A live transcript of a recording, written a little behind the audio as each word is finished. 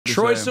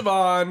to Troye say.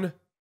 Sivan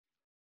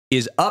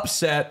is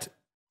upset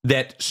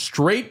that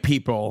straight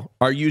people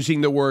are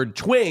using the word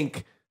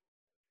twink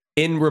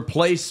in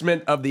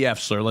replacement of the F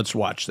slur. Let's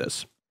watch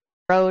this.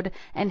 Road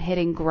and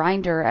hitting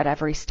grinder at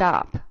every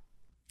stop.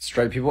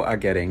 Straight people are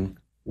getting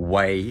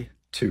way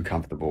too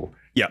comfortable.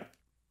 Yeah.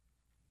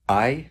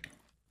 I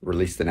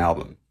released an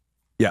album.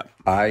 Yeah.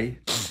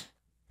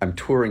 I'm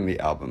touring the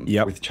album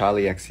with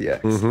Charlie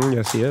XCX.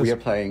 Yes, he is. We are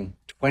playing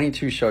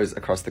 22 shows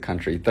across the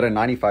country that are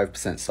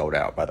 95% sold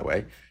out, by the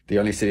way. The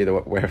only city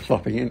that we're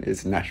flopping in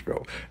is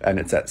Nashville, and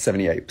it's at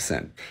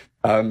 78%.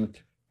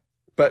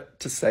 But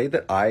to say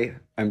that I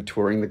am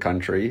touring the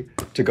country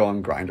to go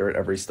on Grindr at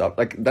every stop,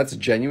 like, that's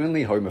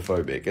genuinely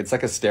homophobic. It's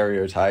like a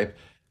stereotype.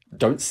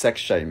 Don't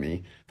sex shame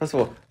me. First of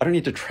all, I don't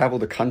need to travel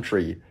the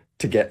country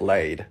to get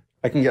laid.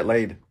 I can get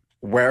laid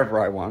wherever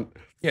I want.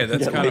 Yeah,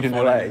 that's Get kind laid of in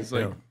funny. LA. It's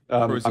like,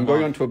 I'm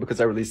going on tour because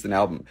I released an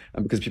album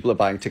and because people are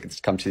buying tickets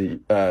to come to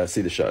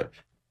see the show.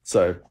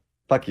 So,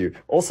 fuck you.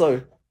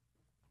 Also,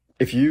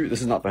 this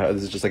is not for her,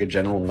 this is just like a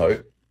general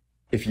note.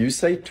 If you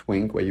say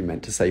twink where you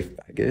meant to say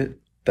faggot,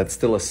 that's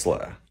still a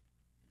slur.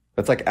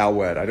 That's like our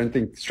word. I don't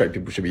think straight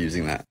people should be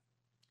using that.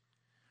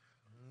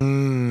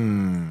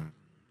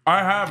 I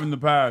have in the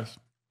past.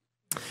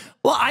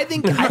 Well, I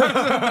think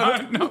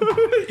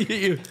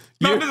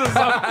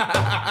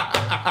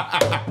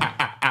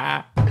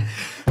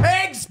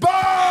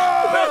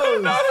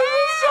Exposed! Not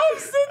as a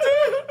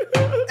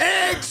substitute.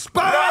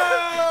 Exposed!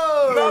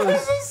 Not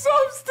as a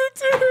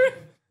substitute.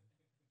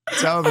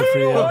 it's over for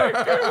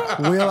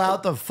you. Wheel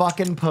out the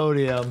fucking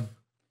podium.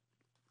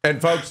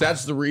 And folks,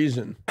 that's the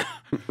reason.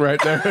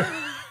 Right there.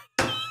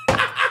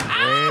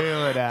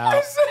 Wheel it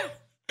out.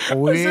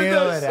 Wheel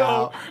it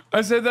out.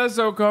 I said that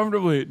so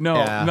comfortably. No,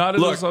 Yeah. not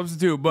as Look. a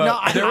substitute. But No,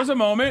 there was a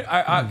moment.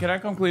 Can I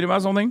come clean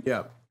about something?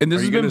 Yeah. And this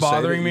Are has you been gonna say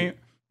bothering that me. you-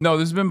 No,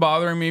 this has been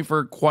bothering me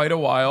for quite a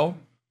while.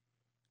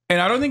 And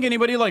I don't think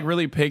anybody like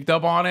really picked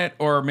up on it,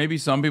 or maybe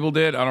some people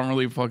did. I don't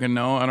really fucking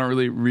know. I don't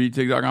really read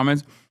TikTok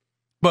comments.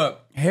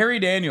 But Harry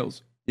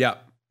Daniels, Yeah.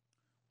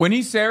 when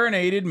he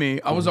serenaded me,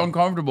 I was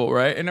uncomfortable,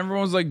 right? And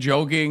everyone was like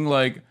joking,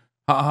 like,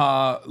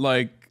 haha,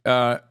 like,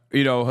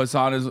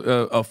 Hasan is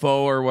a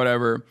foe or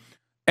whatever.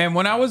 And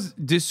when I was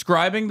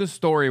describing the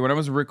story, when I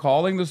was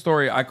recalling the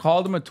story, I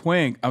called him a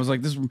twink. I was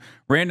like, this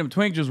random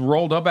twink just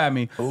rolled up at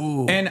me.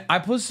 Ooh. And I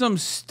put some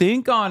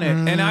stink on it.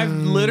 And I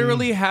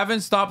literally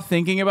haven't stopped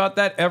thinking about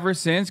that ever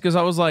since, because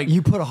I was like,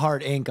 You put a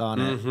hard ink on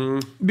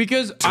it.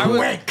 because I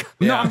was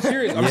no, I'm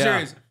serious. I'm Yeah.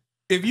 serious.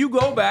 If you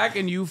go back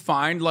and you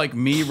find like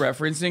me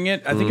referencing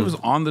it, I think it was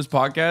on this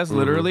podcast,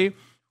 literally,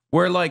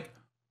 where like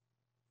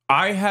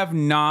I have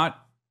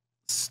not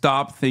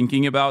stopped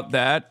thinking about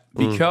that,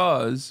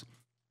 because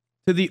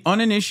to the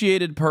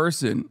uninitiated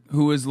person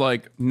who is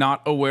like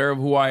not aware of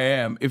who I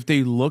am, if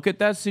they look at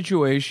that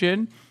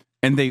situation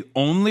and they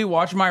only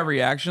watch my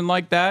reaction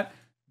like that,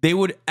 they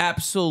would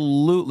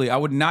absolutely, I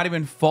would not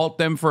even fault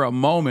them for a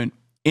moment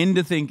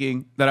into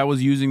thinking that I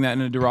was using that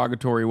in a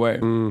derogatory way.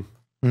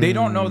 They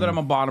don't know that I'm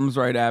a bottoms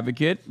right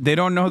advocate. They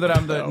don't know that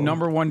I'm the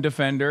number one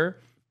defender.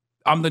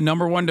 I'm the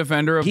number one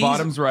defender of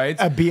bottoms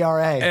rights. A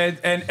BRA.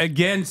 And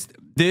against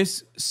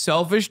this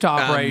selfish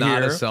top I'm right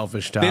not here. a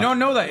selfish top. They don't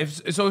know that.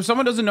 If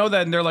someone doesn't know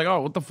that and they're like,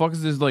 oh, what the fuck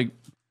is this like?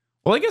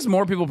 Well, I guess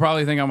more people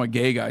probably think I'm a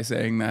gay guy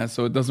saying that,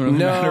 so it doesn't really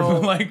matter.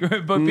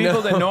 But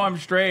people that know I'm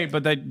straight,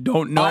 but that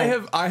don't know.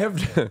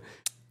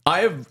 I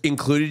have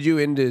included you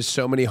into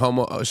so much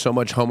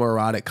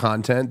homoerotic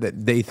content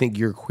that they think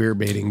you're queer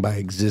baiting by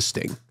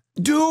existing.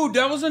 Dude,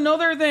 that was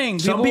another thing.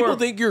 Some people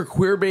think you're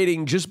queer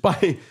baiting just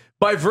by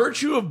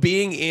virtue of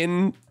being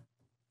in,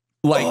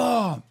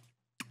 like,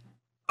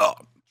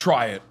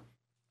 try it.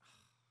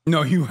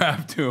 No, you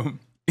have to.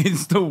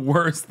 It's the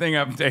worst thing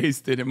I've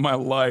tasted in my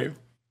life.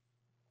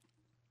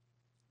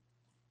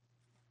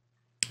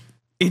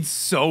 It's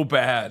so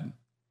bad.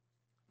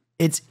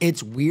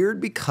 It's weird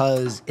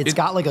because it's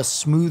got like a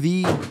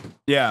smoothie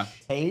Yeah.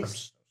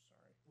 taste,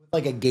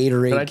 like a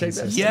Gatorade. I take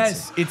that? consistency.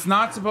 Yes, it's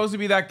not supposed to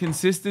be that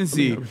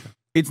consistency.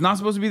 It's not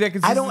supposed to be that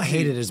consistency. I don't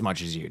hate it as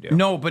much as you do.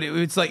 No, but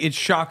it's like it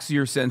shocks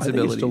your I think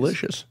sensibilities. it's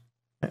delicious.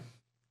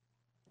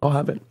 I'll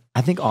have it.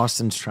 I think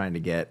Austin's trying to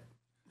get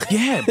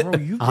Yeah, bro,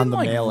 you've been on the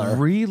like mailer.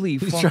 really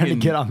He's fucking... trying to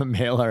get on the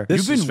mailer.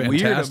 You've This been is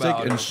weird fantastic,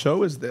 about and it.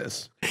 so is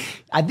this.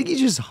 I think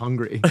he's just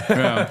hungry.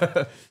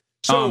 Yeah.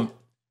 So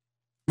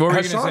What were you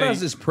Hasan gonna has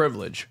say? this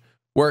privilege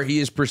where he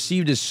is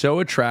perceived as so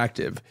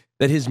attractive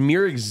that his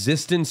mere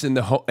existence in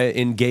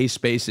in gay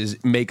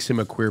spaces makes him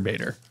a queer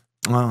baiter.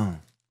 Oh.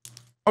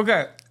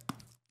 Okay,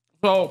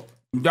 so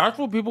that's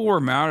what people were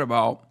mad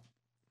about,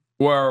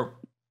 where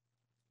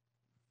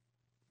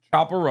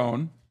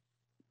Chaperone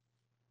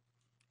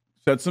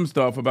said some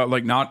stuff about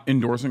like not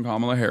endorsing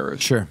Kamala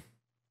Harris. Sure.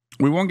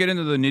 We won't get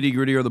into the nitty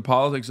gritty or the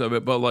politics of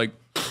it, but like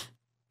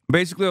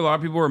basically a lot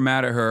of people were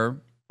mad at her.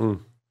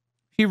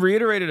 He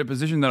reiterated a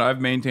position that I've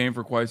maintained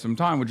for quite some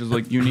time, which is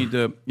like you need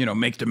to,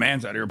 make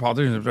demands out of your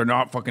politicians. If they're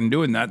not fucking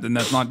doing that, then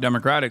that's not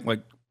democratic.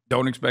 Like,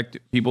 don't expect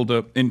people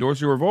to endorse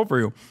you or vote for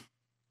you.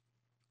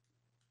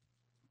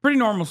 Pretty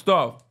normal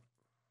stuff.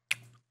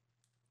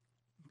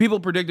 people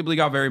predictably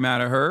got very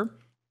mad at her.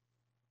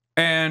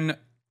 And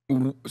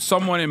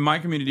someone in my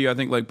community, I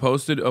think, like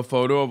posted a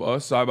photo of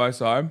us side by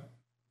side.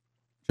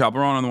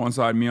 Chaperone on the one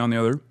side, me on the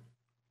other.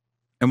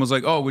 And was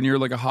like, oh, when you're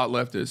like a hot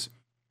leftist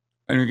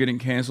and you're getting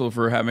canceled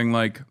for having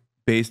like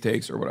base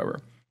takes or whatever.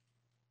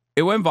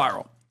 It went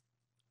viral.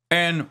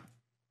 And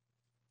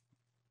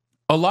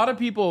a lot of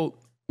people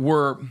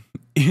were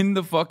in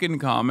the fucking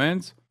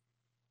comments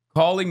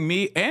calling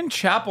me and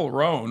Chapel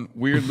Roan,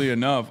 weirdly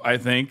enough, I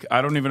think.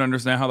 I don't even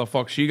understand how the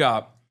fuck she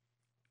got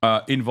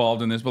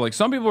involved in this. But like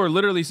some people are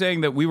literally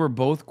saying that we were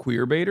both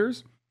queer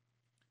baiters.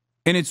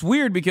 And it's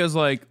weird because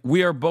like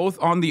we are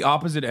both on the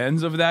opposite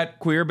ends of that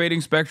queer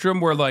baiting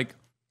spectrum where like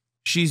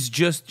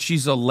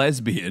she's a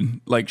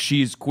lesbian. Like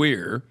she's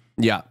queer.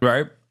 Yeah.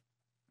 Right?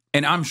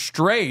 And I'm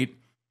straight.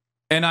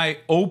 And I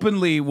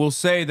openly will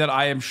say that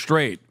I am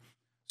straight.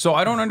 So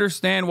I don't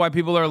understand why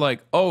people are like,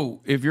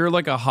 oh, if you're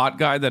like a hot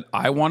guy that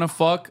I want to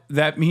fuck,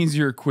 that means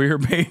you're queer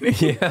baiting.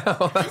 Yeah,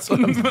 well, that's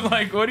what I'm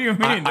like. What do you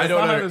mean? I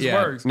don't know know how this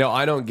works. No,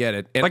 I don't get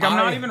it. And like I'm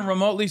not even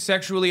remotely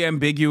sexually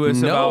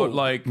ambiguous about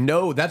like.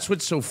 No, that's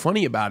what's so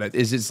funny about it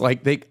is it's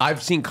like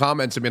I've seen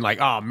comments have been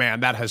like, oh man,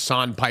 that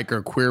Hasan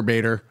Piker queer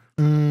baiter.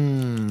 You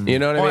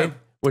know what I mean?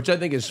 Which I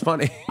think is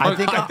funny. I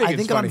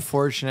think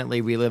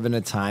unfortunately we live in a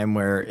time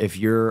where if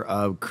you're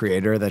a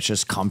creator that's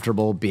just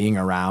comfortable being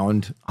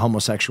around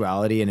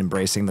homosexuality and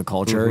embracing the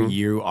culture,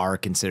 you are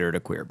considered a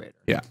queer baiter.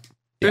 Yeah.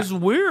 It's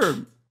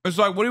weird. It's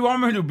like, what do you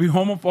want me to be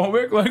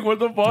homophobic? Like, what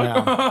the fuck?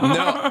 Yeah.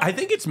 No, I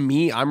think it's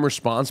me. I'm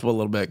responsible a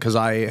little bit because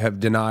I have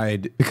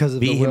denied because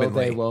of the will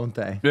vehemently. they, won't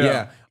they?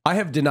 Yeah. I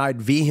have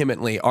denied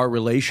vehemently our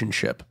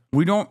relationship.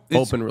 We don't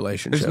open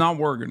relationship. It's not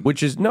working.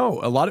 Which is a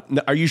lot of.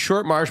 Are you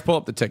sure, Marsh? Pull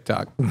up the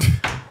TikTok.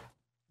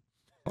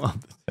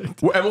 And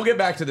we'll get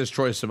back to this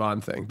Troye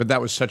Sivan thing, but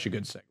that was such a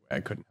good segue.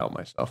 I couldn't help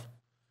myself.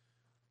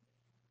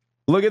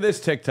 Look at this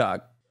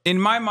TikTok. In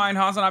my mind,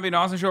 Hasanabi and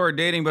Austinshow are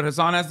dating, but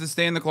Hasan has to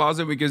stay in the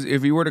closet because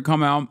if he were to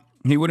come out,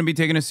 he wouldn't be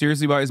taken as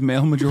seriously by his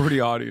male majority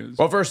audience.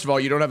 Well, first of all,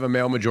 you don't have a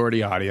male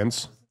majority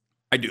audience.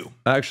 I do.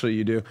 Actually,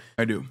 you do.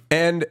 I do.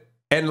 And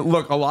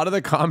look, a lot of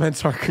the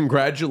comments are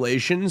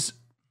congratulations.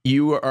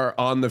 You are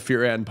on the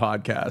Fear and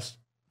podcast.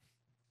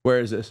 Where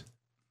is this?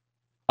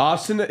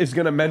 Austin is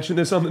going to mention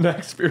this on the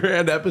next Fear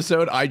and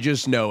episode. I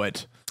just know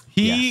it.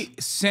 He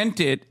sent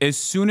it as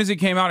soon as it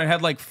came out. It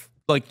had like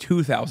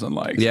 2,000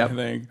 likes. Yeah, I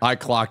think I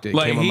clocked it.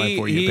 Like came on my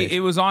For You page. It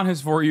was on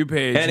his For You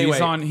page. Anyway,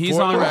 he's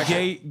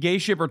on gay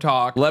shipper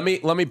talk. Let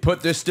me put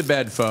this to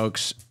bed,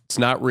 folks. It's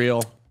not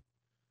real.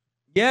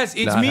 Yes,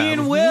 it's Not me happening.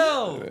 and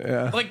Will.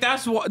 Yeah. Like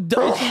that's what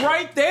it's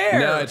right there.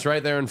 No, it's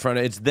right there in front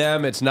of it. It's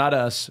them. It's not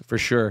us for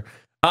sure.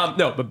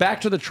 No, but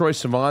back to the Troye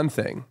Sivan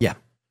thing. Yeah.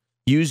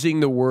 Using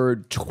the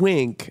word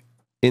twink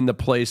in the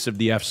place of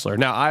the F slur.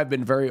 Now, I've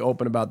been very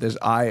open about this.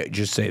 I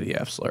just say the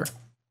F slur,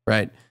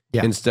 right?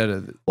 Yeah. Instead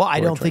of well, I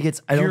don't think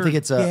it's a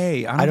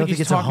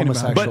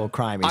homosexual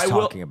crime he's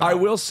talking about. I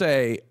will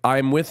say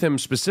I'm with him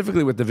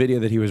specifically with the video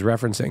that he was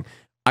referencing.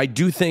 I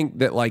do think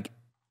that like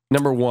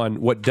number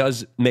one, what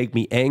does make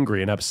me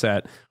angry and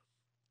upset,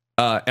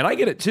 and I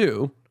get it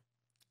too,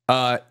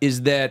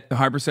 is that the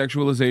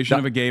hypersexualization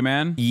of a gay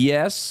man.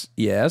 Yes,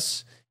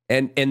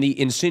 and the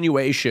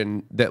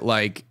insinuation that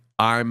like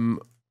I'm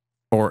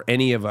or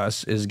any of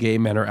us as gay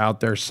men are out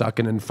there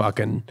sucking and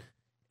fucking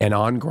and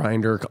on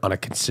Grindr on a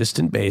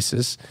consistent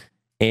basis.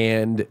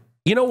 And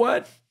you know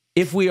what?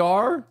 If we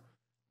are,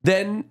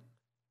 then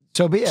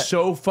so be it.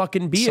 So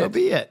fucking be it. So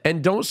be it.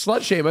 And don't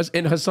slut shame us.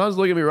 And Hasan's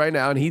looking at me right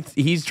now, and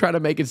he's trying to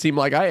make it seem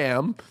like I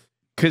am,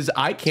 because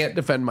I can't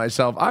defend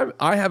myself.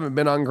 I haven't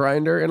been on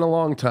Grindr in a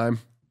long time.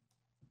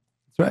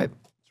 That's right.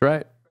 That's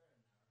right.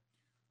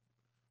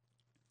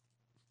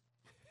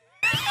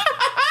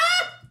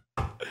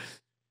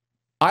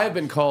 I have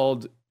been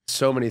called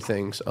so many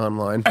things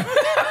online. So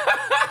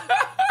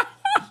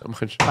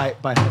much. By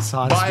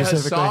Hasan by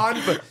specifically.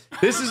 Hasan, but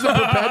this is the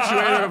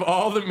perpetuator of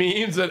all the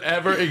memes that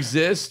ever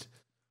exist.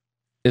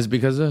 Is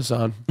because of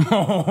Hasan.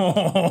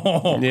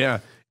 Yeah,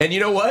 and you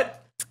know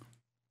what?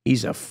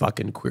 He's a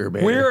fucking queer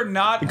baby. We are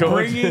not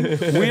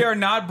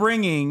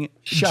bringing.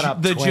 Shut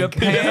up, the twink.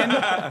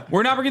 Japan.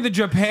 We're not bringing the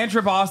Japan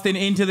trip Austin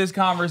into this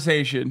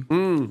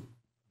conversation.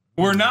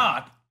 We're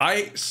not.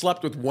 I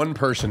slept with one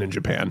person in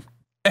Japan.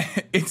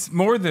 It's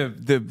more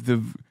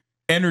the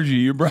energy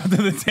you brought to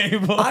the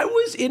table.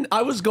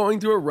 I was going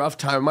through a rough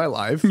time in my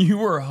life. You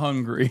were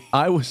hungry.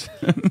 I was.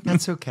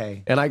 That's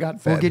okay. And I got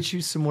fed. We'll get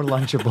you some more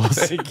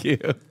Lunchables. Thank you.